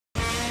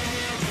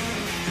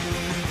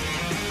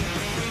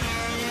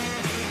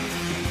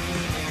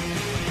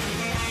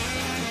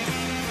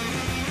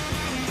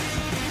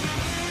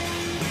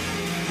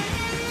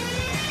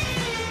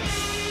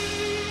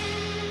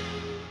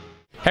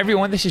Hey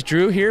everyone, this is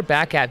Drew here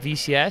back at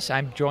VCS.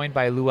 I'm joined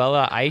by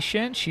Louella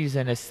Eischen. She's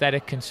an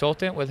aesthetic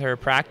consultant with her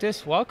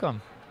practice.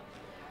 Welcome.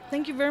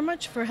 Thank you very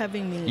much for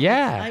having me.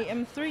 Yeah. I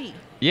am 3.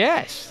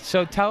 Yes.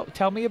 So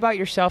tell me about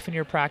yourself and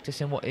your practice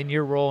and in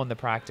your role in the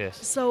practice.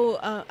 So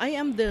I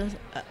am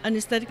an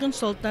aesthetic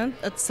consultant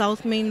at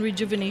South Main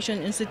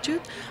Rejuvenation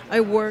Institute.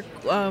 I work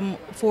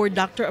for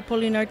Dr.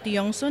 Apolinar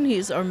Tiongson. He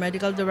is our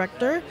medical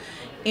director.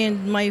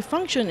 And my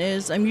function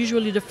is I'm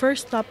usually the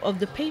first stop of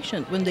the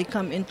patient when they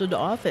come into the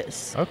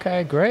office.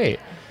 Okay, great.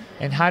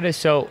 And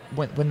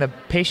when the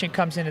patient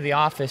comes into the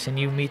office and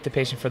you meet the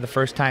patient for the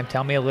first time,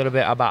 tell me a little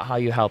bit about how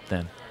you help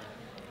them.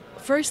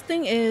 First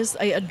thing is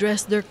I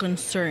address their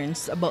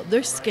concerns about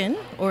their skin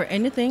or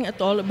anything at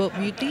all about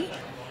beauty.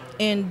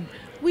 And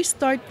we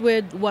start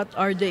with what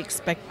are they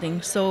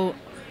expecting. So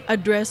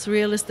address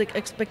realistic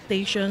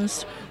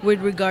expectations with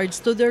regards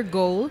to their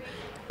goal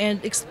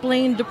and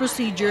explain the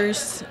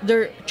procedures,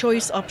 their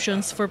choice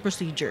options for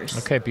procedures.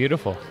 Okay,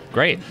 beautiful.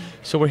 Great.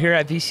 So we're here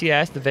at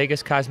VCS, the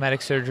Vegas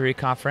Cosmetic Surgery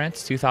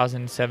Conference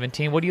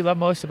 2017. What do you love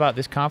most about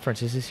this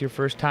conference? Is this your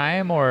first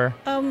time or?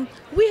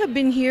 We have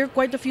been here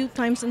quite a few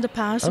times in the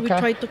past. Okay. We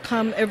try to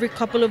come every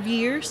couple of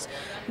years.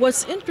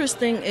 What's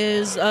interesting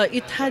is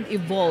it had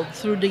evolved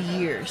through the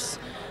years.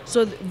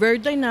 So very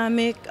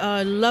dynamic,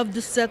 love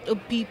the set of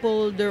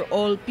people. They're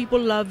all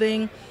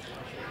people-loving.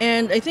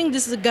 And I think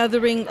this is a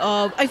gathering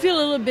of, I feel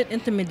a little bit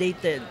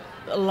intimidated.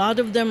 A lot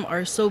of them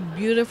are so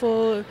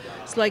beautiful.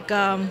 It's like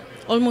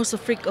almost a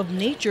freak of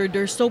nature.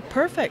 They're so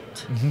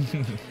perfect.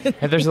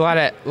 And there's a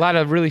lot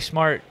of really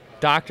smart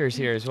doctors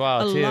here as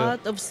well, A too.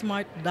 lot of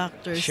smart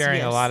doctors. Sharing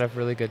yes. a lot of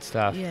really good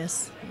stuff.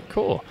 Yes.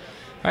 Cool. All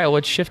right, well,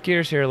 let's shift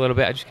gears here a little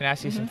bit. I'm just going to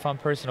ask you some fun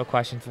personal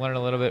questions, learn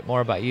a little bit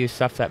more about you,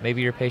 stuff that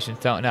maybe your patients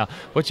don't know.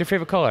 What's your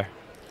favorite color?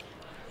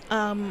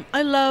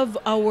 I love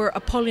our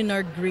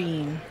Apolinar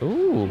green.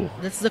 Ooh.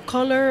 That's the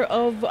color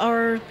of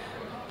our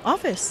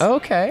office.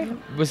 Okay.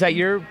 Was that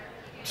your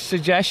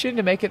suggestion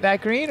to make it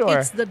that green, or?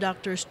 It's the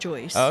doctor's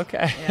choice.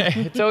 Okay. Yeah.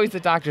 It's always the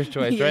doctor's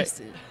choice,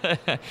 Yes. right?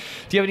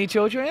 Do you have any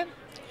children?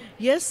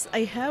 Yes,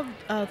 I have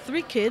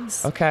 3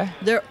 kids. Okay.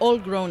 They're all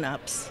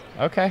grown-ups.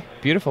 Okay.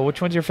 Beautiful.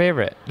 Which one's your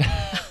favorite?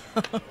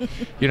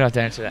 You don't have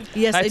to answer that.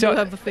 Yes, I do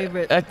have a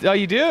favorite. Oh,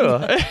 you do?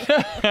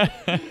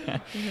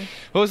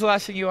 What was the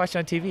last thing you watched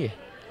on TV?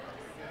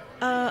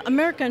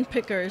 American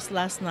Pickers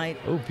last night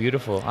Oh,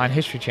 beautiful. On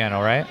History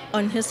Channel, right?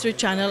 on History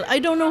Channel. I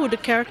don't know who the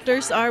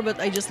characters are, but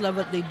I just love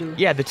what they do.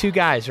 Yeah, the 2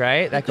 guys,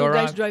 right? That go Two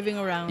around. guys driving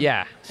around.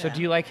 Yeah. So Yeah.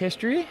 do you like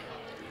history?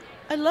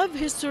 I love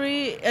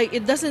history.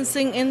 It doesn't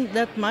sink in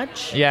that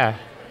much, Yeah.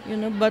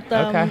 but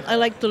Okay. I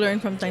like to learn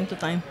from time to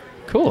time.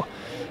 Cool.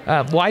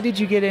 Why did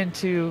you get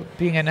into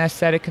being an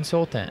aesthetic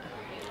consultant?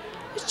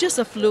 It's just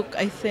a fluke,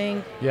 I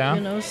think.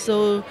 Yeah.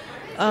 So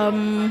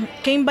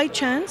came by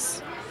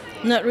chance.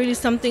 Not really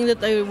something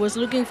that I was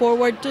looking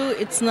forward to.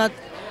 It's not.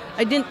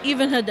 I didn't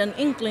even had an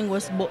inkling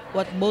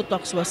what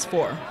Botox was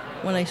for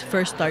when I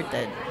first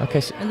started, Okay.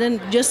 So, and then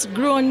just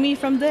grew on me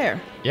from there.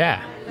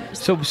 yeah.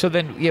 So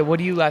then, yeah. What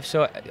do you love?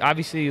 So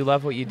obviously you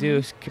love what you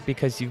do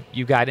because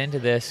you got into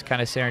this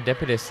kind of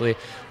serendipitously.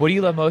 What do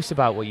you love most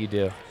about what you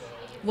do?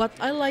 What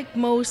I like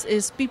most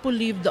is people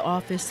leave the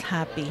office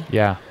happy.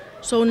 Yeah.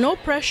 So no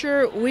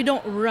pressure. We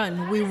don't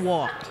run. We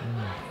walk.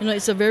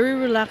 It's a very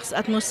relaxed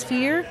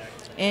atmosphere,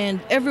 and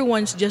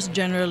everyone's just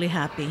generally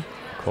happy.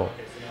 Cool.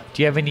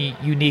 Do you have any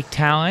unique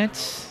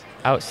talents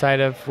outside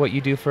of what you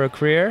do for a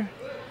career?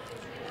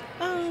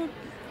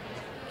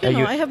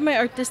 I have my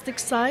artistic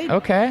side.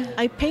 Okay.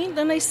 I paint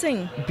and I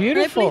sing.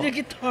 Beautiful. And I play the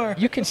guitar.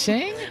 You can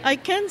sing? I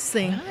can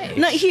sing. Nice.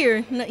 Not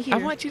here. I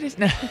want you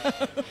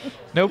to.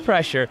 No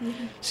pressure.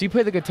 So you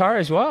play the guitar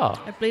as well.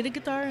 I play the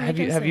guitar. And Have I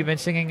can you sing. been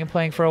singing and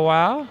playing for a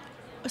while?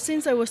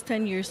 Since I was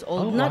 10 years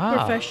old, Oh, not wow.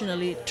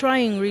 professionally,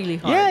 trying really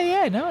hard.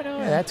 Yeah. No.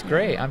 That's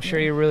great. I'm sure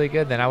you're really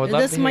good. Then I would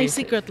love That's to hear my you-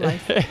 secret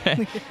life.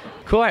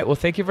 Cool. All right. Well,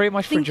 thank you very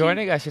much for Thank you.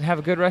 joining us, and have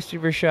a good rest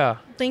of your show.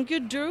 Thank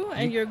you, Drew,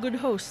 and you're a good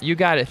host. You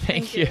got it.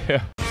 Thank Thank you. you.